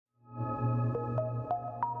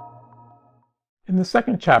In the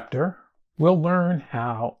second chapter, we'll learn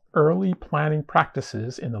how early planning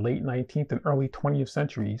practices in the late 19th and early 20th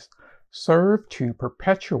centuries served to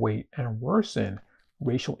perpetuate and worsen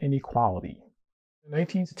racial inequality. In the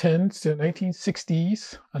 1910s to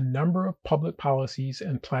 1960s, a number of public policies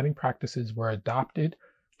and planning practices were adopted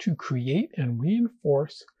to create and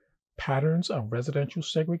reinforce patterns of residential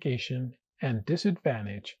segregation and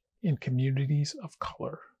disadvantage in communities of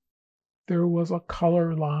color. There was a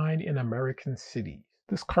color line in American cities.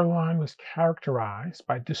 This color line was characterized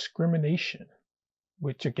by discrimination,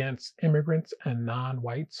 which against immigrants and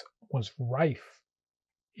non-whites was rife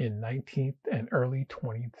in 19th and early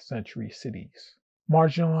 20th century cities.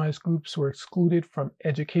 Marginalized groups were excluded from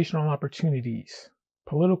educational opportunities,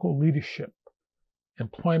 political leadership,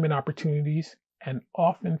 employment opportunities, and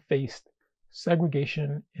often faced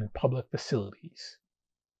segregation in public facilities.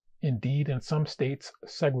 Indeed, in some states,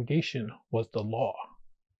 segregation was the law.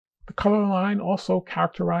 The color line also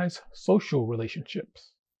characterized social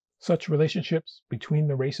relationships. Such relationships between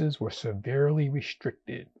the races were severely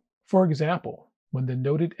restricted. For example, when the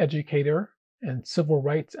noted educator and civil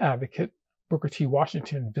rights advocate Booker T.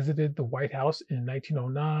 Washington visited the White House in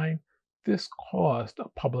 1909, this caused a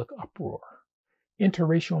public uproar.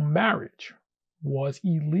 Interracial marriage was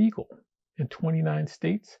illegal in 29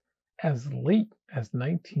 states as late as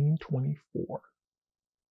 1924.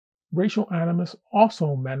 Racial animus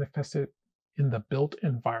also manifested in the built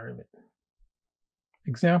environment.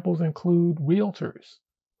 Examples include realtors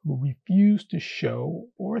who refused to show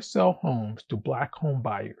or sell homes to Black home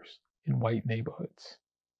buyers in white neighborhoods.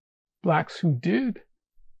 Blacks who did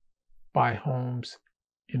buy homes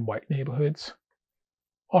in white neighborhoods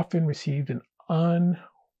often received an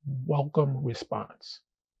unwelcome response.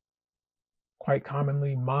 Quite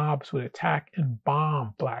commonly, mobs would attack and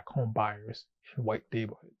bomb Black home buyers in white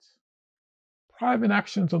neighborhoods. Private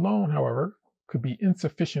actions alone, however, could be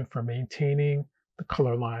insufficient for maintaining the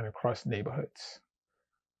color line across neighborhoods.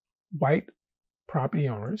 White property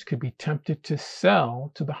owners could be tempted to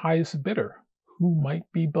sell to the highest bidder, who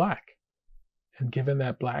might be Black. And given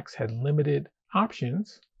that Blacks had limited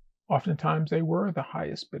options, oftentimes they were the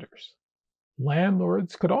highest bidders.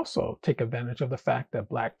 Landlords could also take advantage of the fact that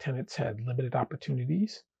Black tenants had limited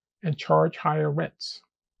opportunities and charge higher rents.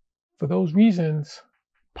 For those reasons,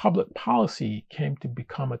 public policy came to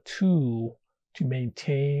become a tool to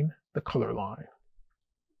maintain the color line.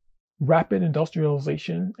 Rapid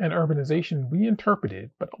industrialization and urbanization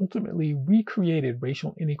reinterpreted but ultimately recreated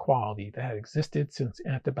racial inequality that had existed since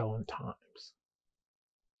antebellum times.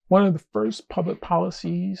 One of the first public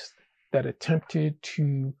policies that attempted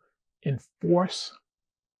to enforce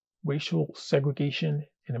racial segregation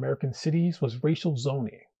in American cities was racial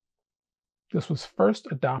zoning. This was first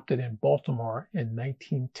adopted in Baltimore in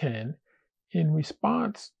 1910 in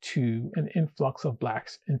response to an influx of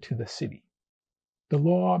Blacks into the city. The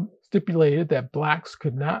law stipulated that Blacks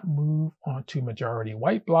could not move onto majority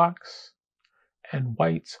white blocks, and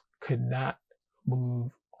whites could not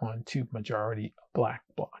move onto majority Black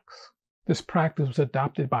blocks. This practice was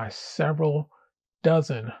adopted by several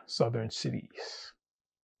dozen southern cities.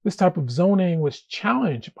 This type of zoning was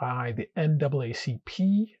challenged by the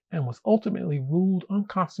NAACP and was ultimately ruled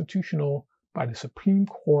unconstitutional by the Supreme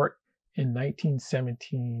Court in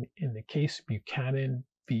 1917 in the case Buchanan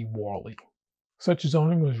v. Worley. Such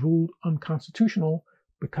zoning was ruled unconstitutional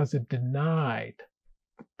because it denied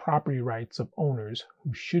the property rights of owners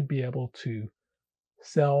who should be able to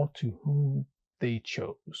sell to whom they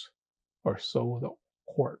chose, or so the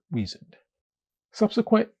court reasoned.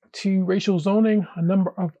 Subsequent to racial zoning, a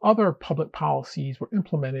number of other public policies were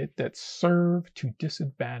implemented that served to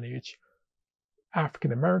disadvantage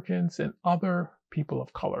African Americans and other people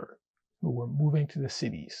of color who were moving to the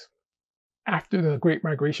cities. After the Great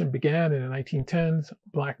Migration began in the 1910s,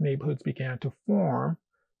 Black neighborhoods began to form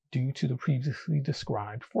due to the previously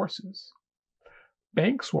described forces.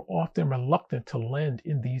 Banks were often reluctant to lend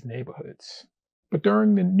in these neighborhoods. But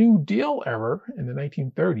during the New Deal era in the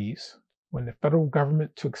 1930s, when the federal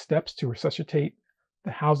government took steps to resuscitate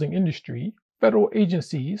the housing industry, federal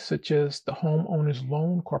agencies such as the Homeowners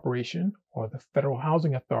Loan Corporation or the Federal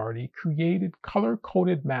Housing Authority created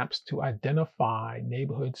color-coded maps to identify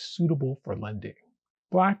neighborhoods suitable for lending.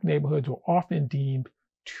 Black neighborhoods were often deemed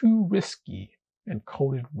too risky and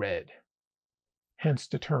coded red, hence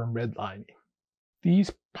the term redlining.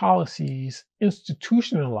 These policies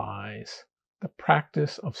institutionalize the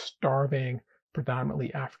practice of starving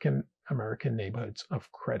predominantly African American neighborhoods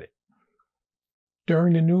of credit.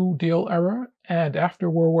 During the New Deal era and after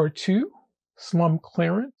World War II, slum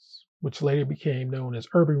clearance, which later became known as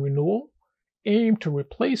urban renewal, aimed to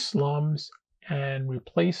replace slums and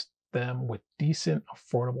replace them with decent,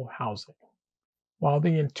 affordable housing. While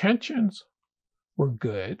the intentions were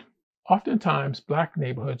good, oftentimes Black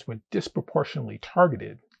neighborhoods were disproportionately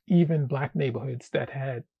targeted. Even Black neighborhoods that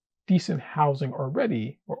had decent housing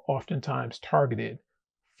already were oftentimes targeted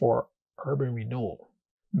for urban renewal.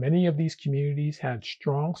 Many of these communities had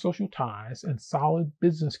strong social ties and solid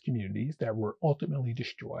business communities that were ultimately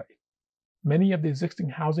destroyed. Many of the existing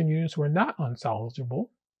housing units were not unsalvageable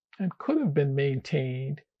and could have been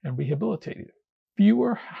maintained and rehabilitated.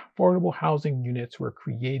 Fewer affordable housing units were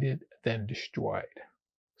created than destroyed.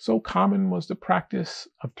 So common was the practice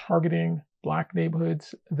of targeting Black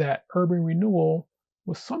neighborhoods that urban renewal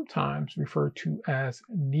was sometimes referred to as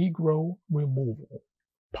Negro removal.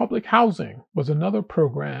 Public housing was another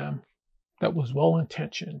program that was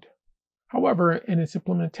well-intentioned. However, in its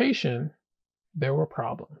implementation, there were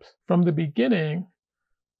problems. From the beginning,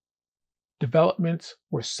 developments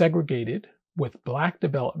were segregated, with Black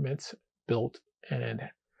developments built and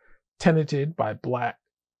tenanted by Black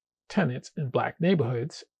tenants in Black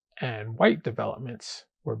neighborhoods, and white developments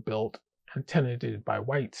were built and tenanted by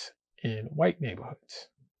whites in white neighborhoods.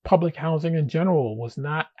 Public housing in general was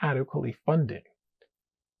not adequately funded.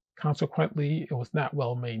 Consequently, it was not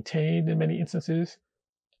well maintained in many instances,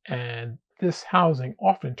 and this housing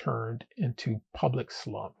often turned into public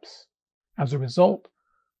slums. As a result,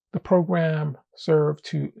 the program served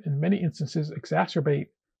to, in many instances, exacerbate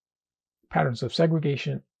patterns of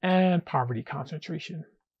segregation and poverty concentration.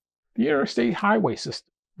 The interstate highway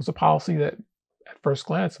system was a policy that, at first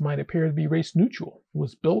glance, might appear to be race neutral. It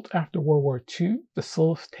was built after World War II to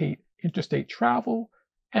facilitate interstate travel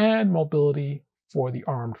and mobility for the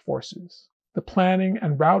armed forces. The planning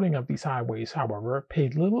and routing of these highways, however,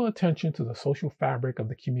 paid little attention to the social fabric of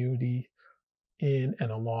the community in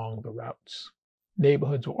and along the routes.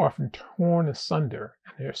 Neighborhoods were often torn asunder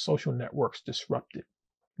and their social networks disrupted.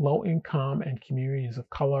 Low income and communities of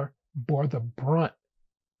color bore the brunt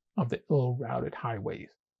of the ill-routed highways.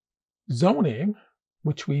 Zoning,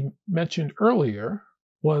 which we mentioned earlier,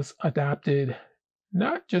 was adopted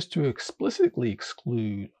not just to explicitly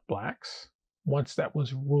exclude Blacks. Once that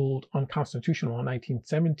was ruled unconstitutional in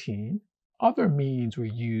 1917, other means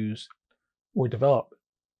were developed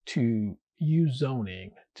to use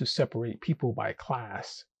zoning to separate people by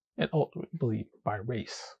class and ultimately by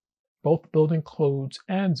race. Both building codes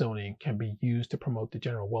and zoning can be used to promote the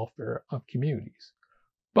general welfare of communities,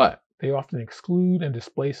 but they often exclude and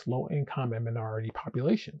displace low-income and minority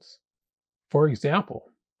populations. For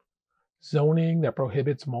example, zoning that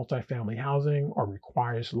prohibits multifamily housing or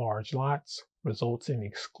requires large lots results in the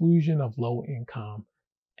exclusion of low-income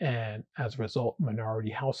and, as a result,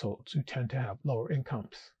 minority households who tend to have lower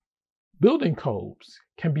incomes. Building codes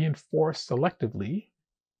can be enforced selectively,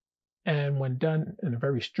 and when done in a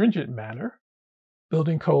very stringent manner,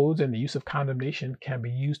 building codes and the use of condemnation can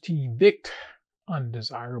be used to evict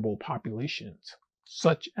undesirable populations,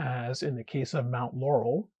 such as in the case of Mount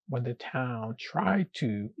Laurel, when the town tried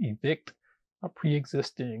to evict a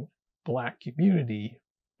pre-existing Black community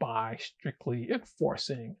by strictly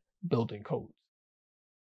enforcing building codes.